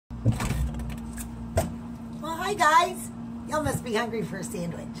Hi guys, y'all must be hungry for a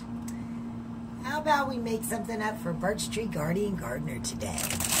sandwich. How about we make something up for Birch Tree Guardian Gardener today?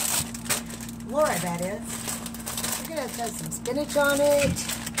 Laura, that is. We're gonna throw some spinach on it,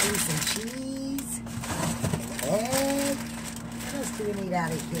 maybe some cheese, an egg. What else do we need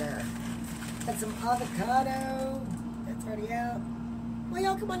out of here? Got some avocado. That's already out. Well,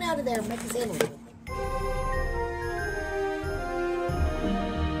 y'all come on out of there and make a sandwich with me.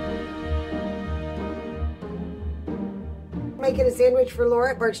 Making a sandwich for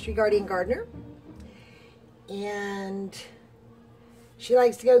Laura at Birch Tree Guardian Gardener, and she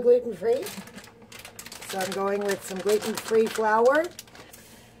likes to go gluten-free, so I'm going with some gluten-free flour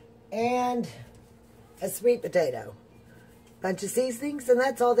and a sweet potato, bunch of seasonings, and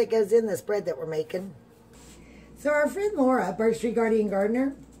that's all that goes in this bread that we're making. So our friend Laura at Birch Tree Guardian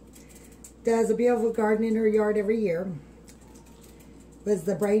Gardener does a beautiful garden in her yard every year. Was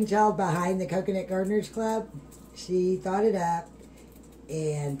the brainchild behind the Coconut Gardeners Club. She thought it up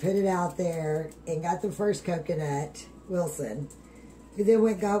and put it out there and got the first coconut, Wilson, who then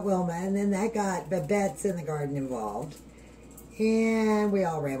went and got Wilma, and then that got Babette's in the garden involved, and we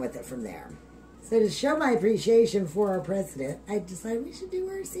all ran with it from there. So to show my appreciation for our president, I decided we should do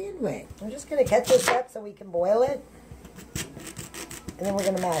our sandwich. I'm just going to cut this up so we can boil it, and then we're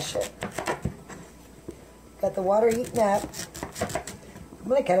going to mash it. Got the water heating up. I'm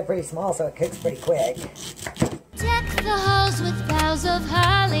going to cut it pretty small so it cooks pretty quick. Deck the halls with boughs of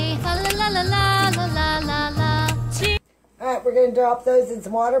holly. La la la la la la la la. Alright, we're going to drop those in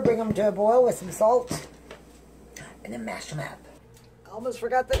some water, bring them to a boil with some salt, and then mash them up. Almost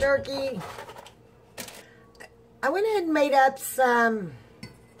forgot the turkey. I went ahead and made up some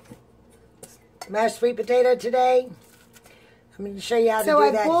mashed sweet potato today. I'm going to show you how to do that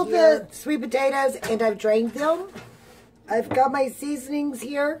here. So I pulled the sweet potatoes and I've drained them. I've got my seasonings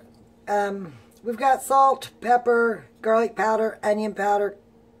here. We've got salt, pepper, garlic powder, onion powder,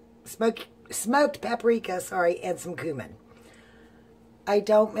 smoked paprika, and some cumin. I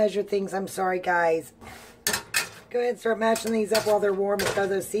don't measure things, I'm sorry guys. Go ahead and start mashing these up while they're warm and throw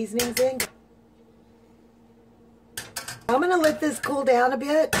those seasonings in. I'm going to let this cool down a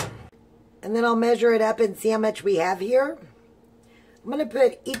bit, and then I'll measure it up and see how much we have here. I'm going to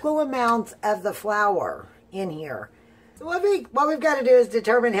put equal amounts of the flour in here. So what we've got to do is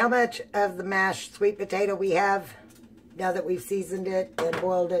determine how much of the mashed sweet potato we have now that we've seasoned it and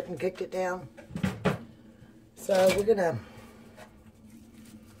boiled it and cooked it down. So we're going to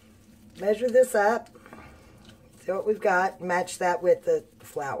measure this up, see what we've got, match that with the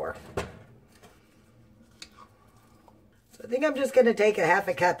flour. So I think I'm just going to take a half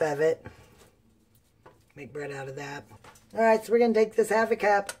a cup of it, make bread out of that. Alright, so we're going to take this half a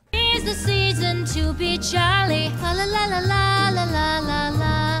cup. It's the season to be jolly. La la la la la la la la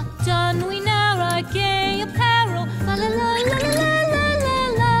la. Don we now our gay apparel. La la la la la la la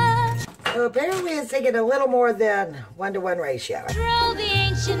la. So apparently it's taking a little more than 1-to-1 ratio. Troll the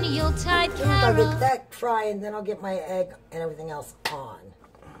ancient Yuletide I'll carol. get that frying, then I'll get my egg and everything else on.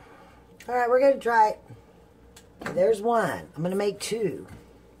 Alright, we're going to try it. There's one. I'm going to make two.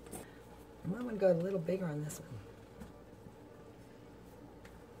 I'm going to go a little bigger on this one.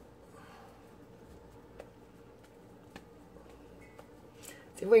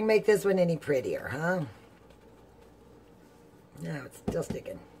 See if we can make this one any prettier, huh? No, it's still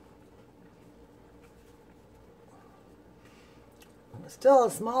sticking. Still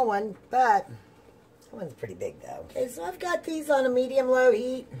a small one, but that one's pretty big though. Okay, so I've got these on a medium-low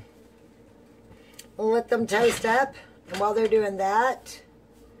heat. I'll let them toast up, and while they're doing that,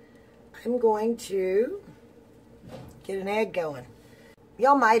 I'm going to get an egg going.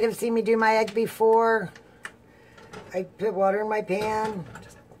 Y'all might have seen me do my egg before. I put water in my pan,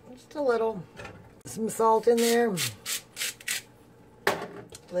 just a little. Some salt in there.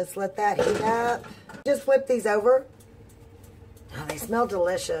 Let's let that heat up. Just flip these over. Oh, they smell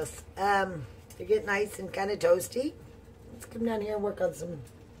delicious. They get nice and kind of toasty. Let's come down here and work on some.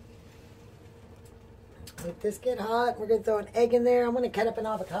 Let this get hot. We're going to throw an egg in there. I'm going to cut up an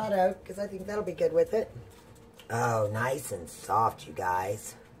avocado because I think that'll be good with it. Oh, nice and soft, you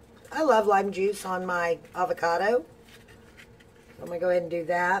guys. I love lime juice on my avocado. I'm going to go ahead and do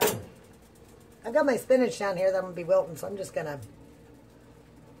that. I've got my spinach down here that I'm going to be wilting, so I'm just going to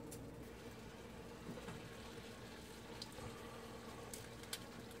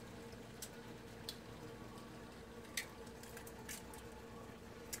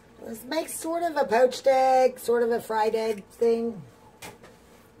this makes sort of a poached egg, sort of a fried egg thing,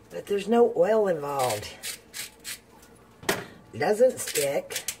 but there's no oil involved. It doesn't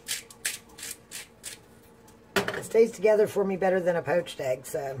stick. It stays together for me better than a poached egg,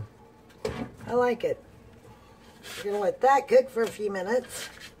 so I like it. We're going to let that cook for a few minutes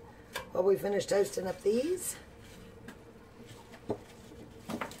while we finish toasting up these.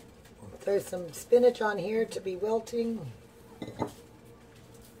 Throw some spinach on here to be wilting.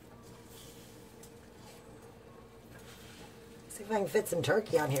 See if I can fit some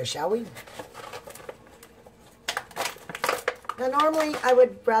turkey on here, shall we? Now, normally I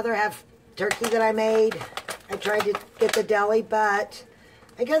would rather have turkey that I made. I tried to get the deli, but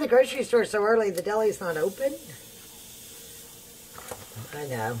I go to the grocery store so early, the deli's not open. I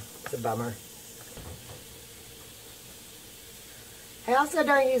know, it's a bummer. I also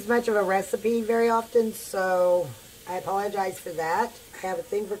don't use much of a recipe very often, so I apologize for that. I have a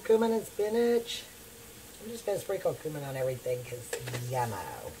thing for cumin and spinach. I'm just going to sprinkle cumin on everything because yummo.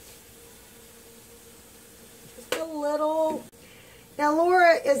 Just a little. Now,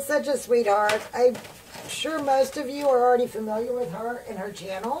 Laura is such a sweetheart. I'm sure most of you are already familiar with her and her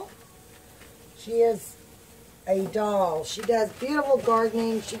channel. She is a doll. She does beautiful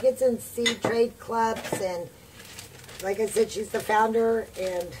gardening. She gets in seed trade clubs, and like I said, she's the founder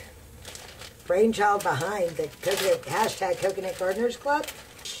and brainchild behind the hashtag Coconut Gardeners Club.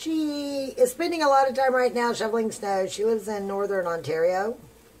 She is spending a lot of time right now shoveling snow. She lives in northern Ontario.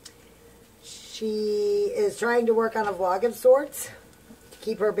 She is trying to work on a vlog of sorts to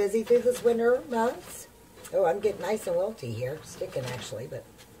keep her busy through this winter months. Oh, I'm getting nice and wilty here. Sticking, actually, but...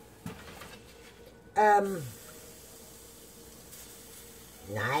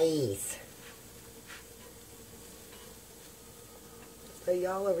 nice. So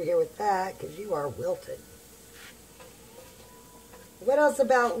y'all over here with that, because you are wilted. What else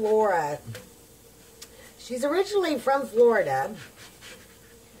about Laura? She's originally from Florida.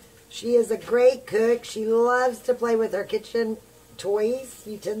 She is a great cook. She loves to play with her kitchen toys,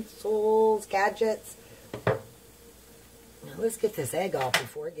 utensils, gadgets. Now let's get this egg off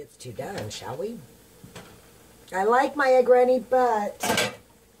before it gets too done, shall we? I like my egg runny, but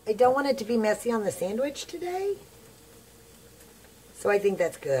I don't want it to be messy on the sandwich today. So I think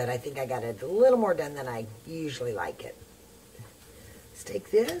that's good. I think I got it a little more done than I usually like it. Let's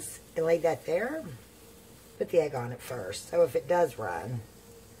take this and lay that there. Put the egg on it first, so if it does run.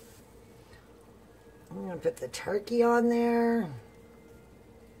 I'm going to put the turkey on there.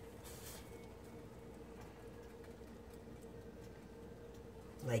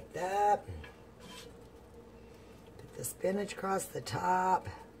 Like that. Put the spinach across the top.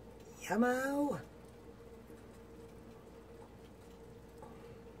 Yummo.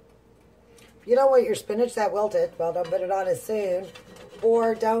 If you don't want your spinach that wilted, well, don't put it on as soon.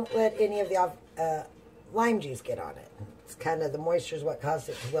 Or don't let any of the lime juice get on it. It's kind of the moisture is what caused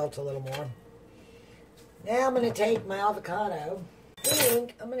it to wilt a little more. Now I'm going to take my avocado. I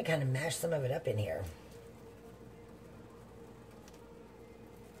think I'm going to kind of mash some of it up in here.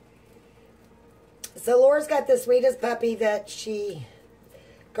 So Laura's got the sweetest puppy that she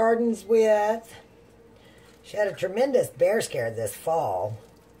gardens with. She had a tremendous bear scare this fall.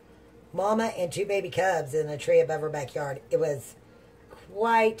 Mama and 2 baby cubs in a tree above her backyard. It was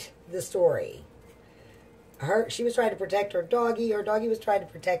quite the story. She was trying to protect her doggie was trying to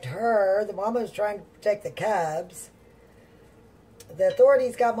protect her. The mama was trying to protect the cubs. The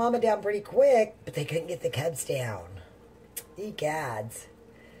authorities got Mama down pretty quick, but they couldn't get the cubs down. Egads.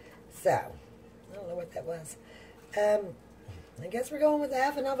 So, I don't know what that was. I guess we're going with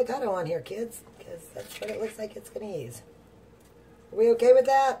half an avocado on here, kids, because that's what it looks like it's going to use. Are we okay with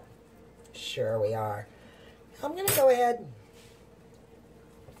that? Sure we are. I'm going to go ahead.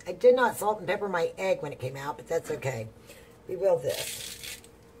 I did not salt and pepper my egg when it came out, but that's okay. We will this.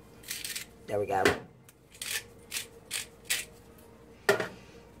 There we go.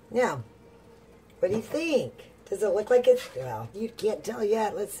 Now, what do you think? Does it look like it's... Well, you can't tell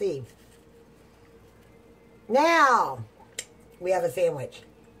yet. Let's see. Now, we have a sandwich.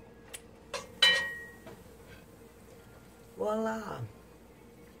 Voila.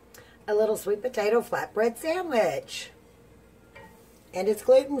 A little sweet potato flatbread sandwich. And it's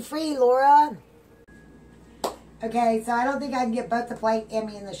gluten-free, Laura. Okay, so I don't think I can get both the plate and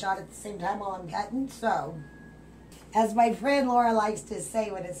me in the shot at the same time while I'm cutting, so... As my friend Laura likes to say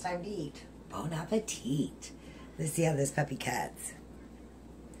when it's time to eat, bon appetit. Let's see how this puppy cuts.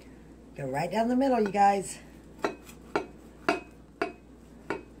 Go right down the middle, you guys.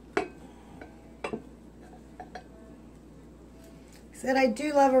 Said I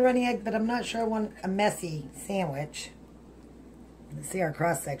do love a runny egg, but I'm not sure I want a messy sandwich. Let's see our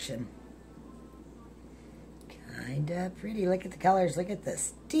cross section. Kinda pretty. Look at the colors. Look at the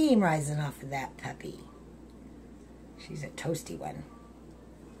steam rising off of that puppy. She's a toasty one.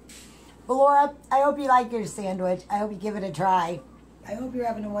 Well, Laura, I hope you like your sandwich. I hope you give it a try. I hope you're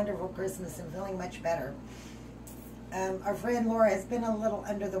having a wonderful Christmas and feeling much better. Our friend Laura has been a little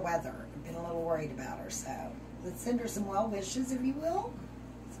under the weather. I've been a little worried about her, so let's send her some well wishes, if you will.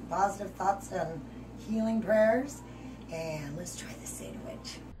 Some positive thoughts and healing prayers. And let's try the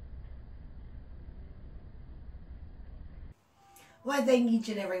sandwich. Well, I thank each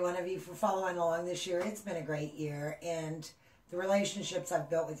and every one of you for following along this year. It's been a great year, and the relationships I've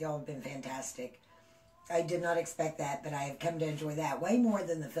built with y'all have been fantastic. I did not expect that, but I have come to enjoy that way more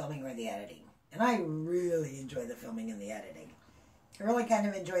than the filming or the editing. And I really enjoy the filming and the editing. I really kind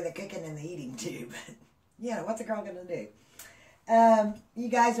of enjoy the cooking and the eating too, but you know, what's a girl going to do? You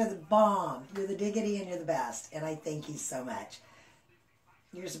guys are the bomb. You're the diggity and you're the best, and I thank you so much.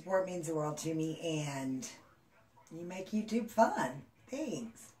 Your support means the world to me, and you make YouTube fun.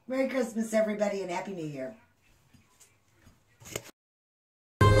 Thanks. Merry Christmas, everybody, and Happy New Year.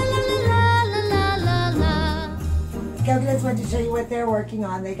 Coconuts want to show you what they're working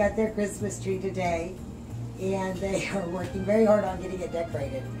on. They got their Christmas tree today, and they are working very hard on getting it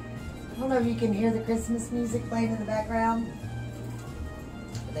decorated. I don't know if you can hear the Christmas music playing in the background.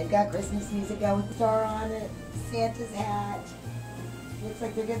 But they've got Christmas music going with the star on it, Santa's hat. Looks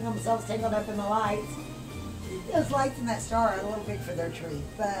like they're getting themselves tangled up in the lights. Those lights and that star are a little big for their tree,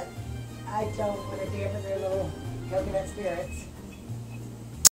 but I don't want to dampen their little coconut spirits.